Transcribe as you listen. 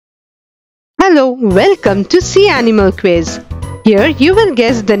Hello, welcome to Sea Animal Quiz. Here you will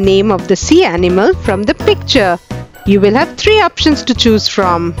guess the name of the sea animal from the picture. You will have 3 options to choose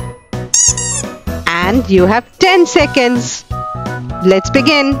from. And you have 10 seconds. Let's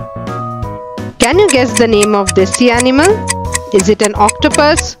begin. Can you guess the name of this sea animal? Is it an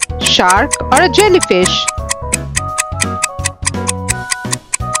octopus, shark or a jellyfish?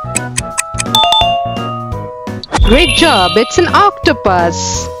 Great job, it's an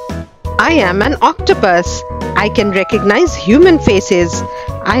octopus. I am an octopus. I can recognize human faces.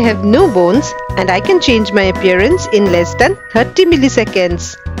 I have no bones and I can change my appearance in less than 30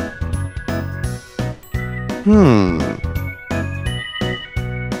 milliseconds.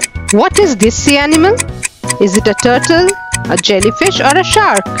 What is this sea animal? Is it a turtle, a jellyfish or a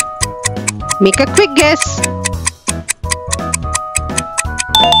shark? Make a quick guess.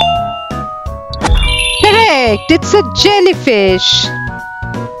 Correct! It's a jellyfish.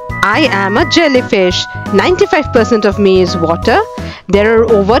 I am a jellyfish. 95% of me is water. There are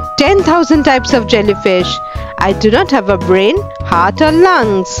over 10,000 types of jellyfish. I do not have a brain, heart or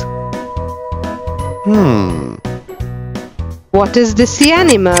lungs. What is this sea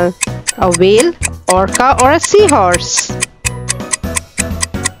animal? A whale, orca or a seahorse?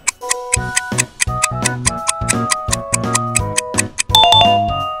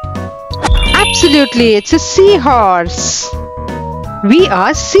 Absolutely, it's a seahorse. We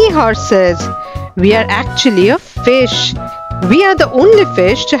are seahorses. We are actually a fish. We are the only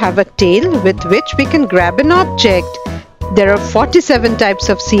fish to have a tail with which we can grab an object. There are 47 types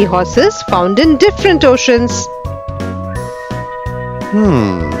of seahorses found in different oceans.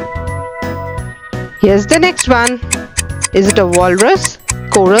 Here's the next one. Is it a walrus,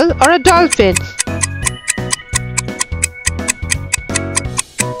 coral or a dolphin?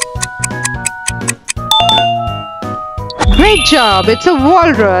 Great job, it's a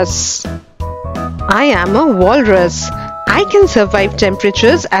walrus. I am a walrus. I can survive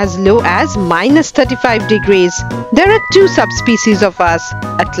temperatures as low as -35 degrees. There are 2 subspecies of us,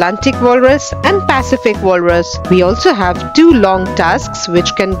 Atlantic walrus and Pacific walrus. We also have 2 long tusks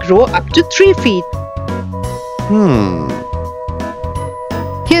which can grow up to 3 feet.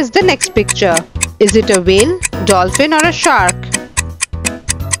 Here's the next picture. Is it a whale, dolphin or a shark?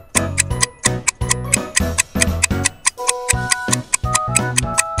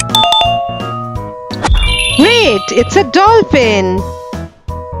 Great! It's a dolphin.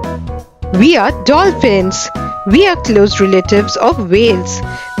 We are dolphins. We are close relatives of whales.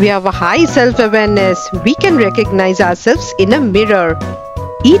 We have a high self-awareness. We can recognize ourselves in a mirror.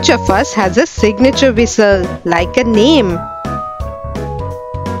 Each of us has a signature whistle, like a name.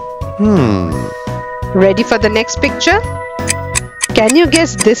 Ready for the next picture? Can you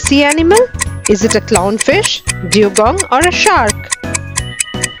guess this sea animal? Is it a clownfish, dugong or a shark?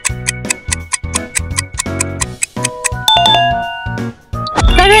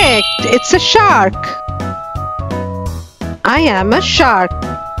 Correct! It's a shark. I am a shark.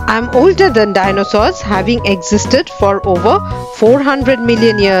 I'm older than dinosaurs, having existed for over 400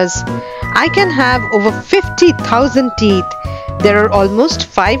 million years. I can have over 50,000 teeth. There are almost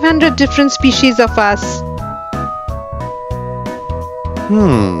 500 different species of us.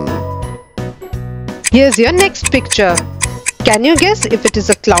 Here's your next picture. Can you guess if it is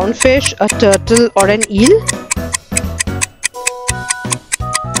a clownfish, a turtle or an eel?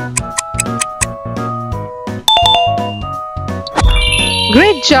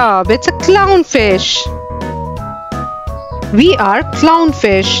 Great job! It's a clownfish. We are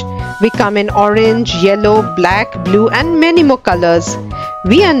clownfish. We come in orange, yellow, black, blue and many more colors.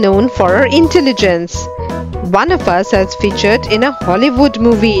 We are known for our intelligence. One of us has featured in a Hollywood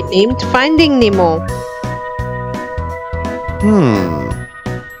movie named Finding Nemo.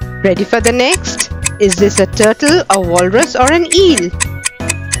 Ready for the next? Is this a turtle, a walrus or an eel?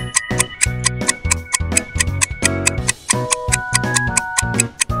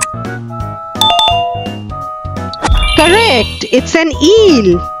 Correct! It's an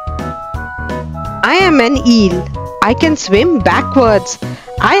eel. I am an eel. I can swim backwards.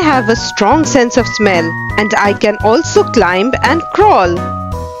 I have a strong sense of smell and I can also climb and crawl.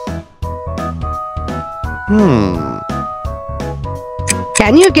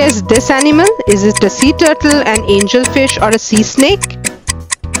 Can you guess this animal? Is it a sea turtle, an angelfish or a sea snake?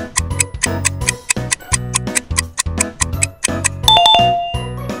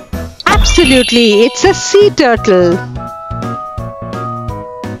 Absolutely, it's a sea turtle.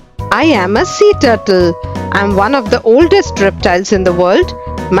 I am a sea turtle. I'm one of the oldest reptiles in the world.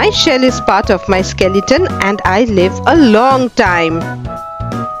 My shell is part of my skeleton and I live a long time.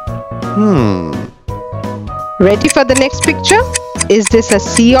 Ready for the next picture? Is this a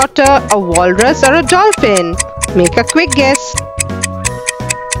sea otter, a walrus, or a dolphin? Make a quick guess.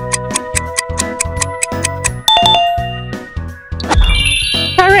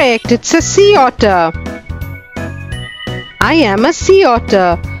 Correct, it's a sea otter. I am a sea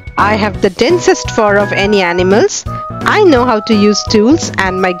otter. I have the densest fur of any animals. I know how to use tools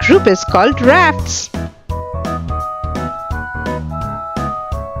and my group is called rafts.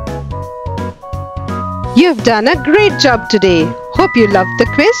 You've done a great job today. Hope you loved the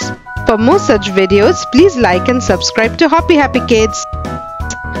quiz. For more such videos, please like and subscribe to Hoppy Happy Kids.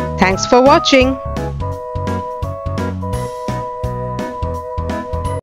 Thanks for watching.